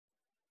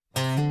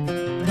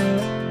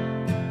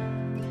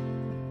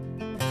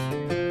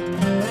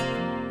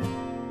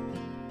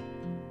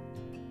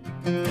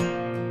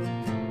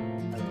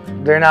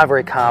they're not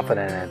very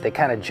confident in it. They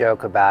kind of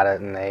joke about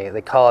it, and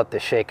they call it the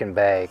shake and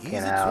bake.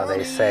 You know,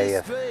 they say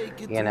if,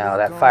 you know,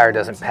 that fire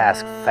doesn't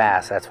pass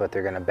fast, that's what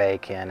they're going to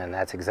bake in, and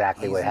that's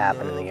exactly what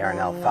happened in the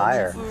Yarnell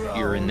fire.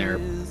 You're in there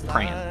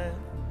praying.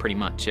 Pretty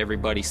much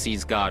everybody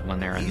sees God when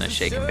they're in the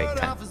shake and bake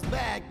tent.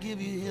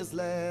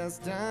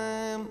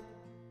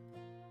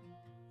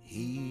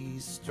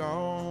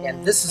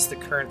 And this is the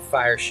current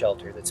fire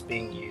shelter that's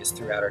being used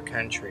throughout our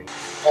country.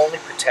 Only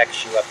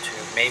protects you up to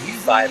maybe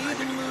 500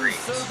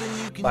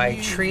 degrees. By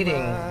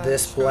treating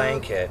this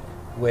blanket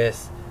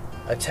with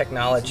a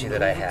technology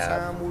that I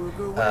have,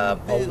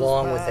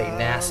 along with a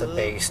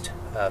NASA-based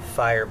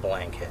fire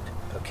blanket,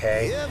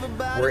 okay,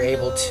 we're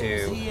able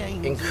to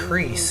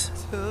increase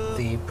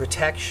the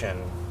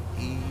protection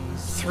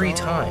 3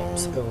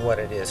 times of what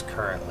it is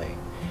currently.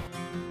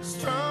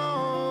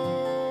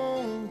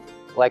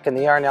 Like in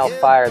the Yarnell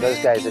fire, those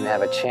guys didn't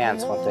have a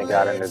chance once they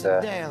got under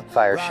the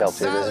fire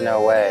shelter. There's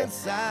no way.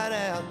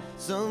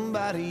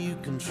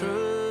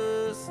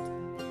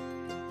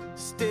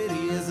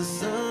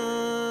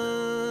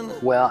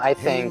 Well, I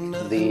think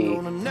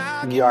the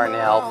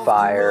Yarnell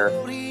fire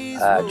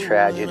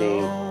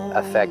tragedy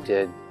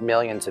affected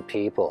millions of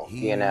people.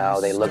 You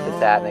know, they look at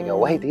that and they go,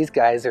 wait, these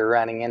guys are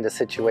running into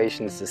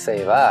situations to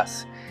save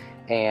us.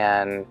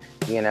 And,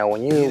 you know,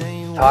 when you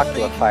talk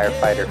to a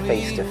firefighter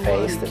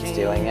face-to-face that's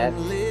doing it,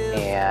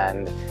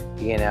 and,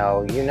 you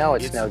know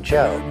it's no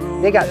joke.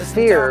 They got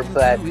fear,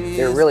 but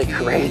they're really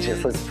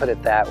courageous, let's put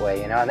it that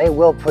way, you know, and they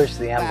will push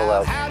the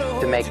envelope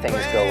to make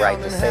things go right,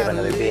 to save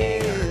another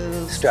being,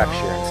 or structure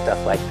and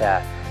stuff like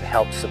that. To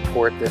help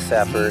support this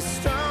effort,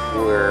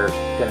 we're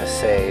going to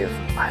save,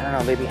 I don't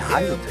know, maybe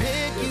hundreds of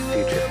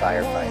future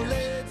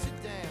firefighters.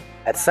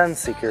 At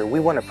Sunseeker, we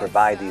want to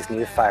provide these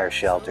new fire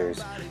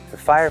shelters for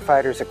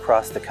firefighters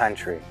across the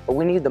country, but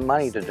we need the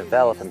money to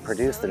develop and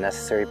produce the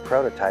necessary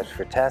prototypes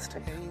for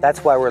testing.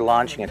 That's why we're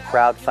launching a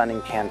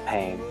crowdfunding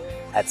campaign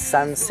at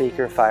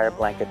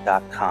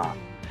sunseekerfireblanket.com,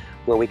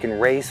 where we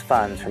can raise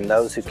funds from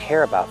those who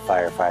care about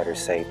firefighter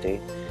safety,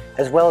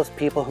 as well as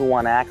people who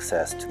want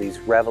access to these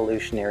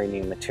revolutionary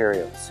new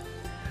materials.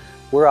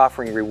 We're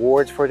offering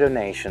rewards for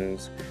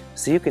donations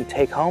so you can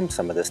take home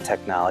some of this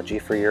technology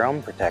for your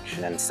own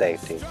protection and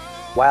safety,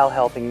 while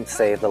helping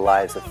save the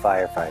lives of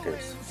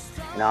firefighters.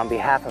 And on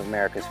behalf of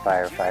America's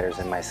firefighters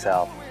and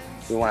myself,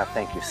 we want to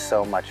thank you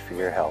so much for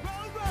your help.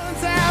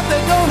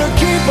 They're gonna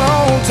keep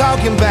on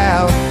talking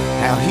about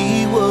how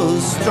he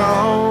was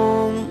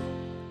strong.